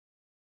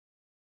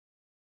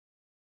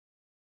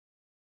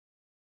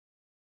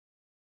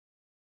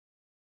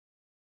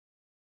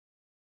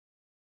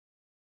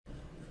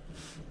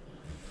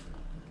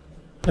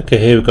Okay,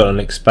 here we've got an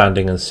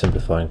expanding and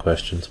simplifying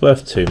question. It's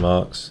worth 2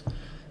 marks.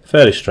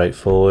 Fairly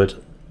straightforward.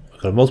 We've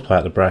got to multiply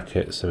out the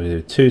bracket, so we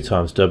do 2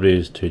 times w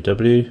is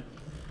 2w.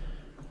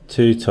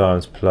 2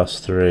 times plus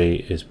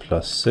 3 is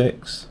plus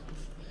 6.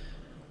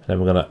 And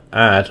then we're going to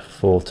add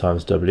 4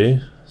 times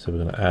w, so we're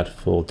going to add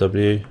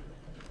 4w.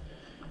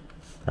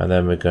 And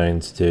then we're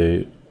going to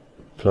do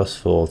plus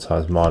 4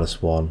 times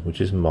minus 1, which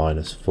is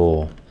minus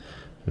 4.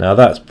 Now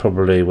that's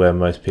probably where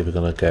most people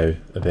are going to go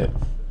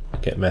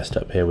get messed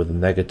up here with the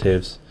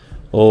negatives.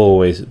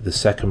 Always the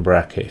second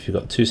bracket, if you've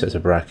got 2 sets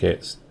of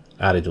brackets,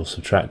 added or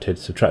subtracted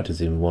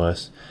is even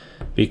worse.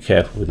 Be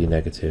careful with your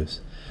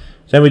negatives.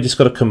 Then we just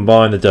got to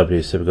combine the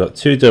w, so we've got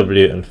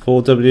 2w and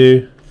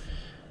 4w,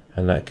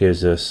 and that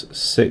gives us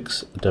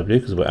 6w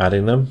because we're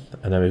adding them,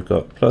 and then we've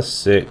got plus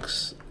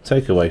 6,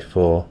 take away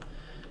 4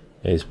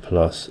 is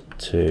plus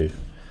 2.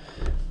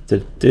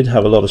 Did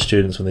have a lot of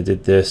students when they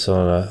did this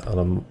on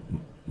a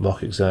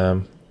mock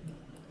exam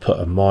put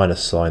a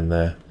minus sign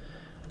there.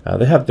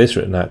 They have this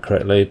written out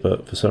correctly,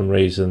 but for some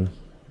reason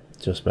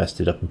just messed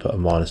it up and put a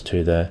minus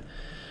 2 there.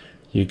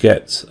 You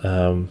get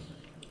 1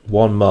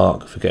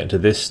 mark for getting to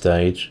this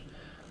stage,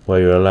 where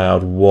you're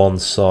allowed 1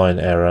 sign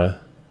error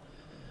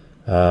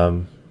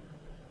or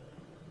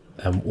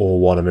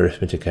 1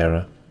 arithmetic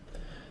error.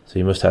 So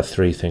you must have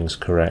 3 things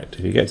correct.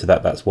 If you get to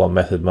that, that's 1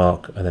 method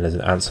mark, and then there's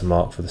an answer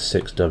mark for the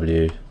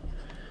 6w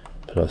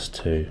plus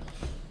 2.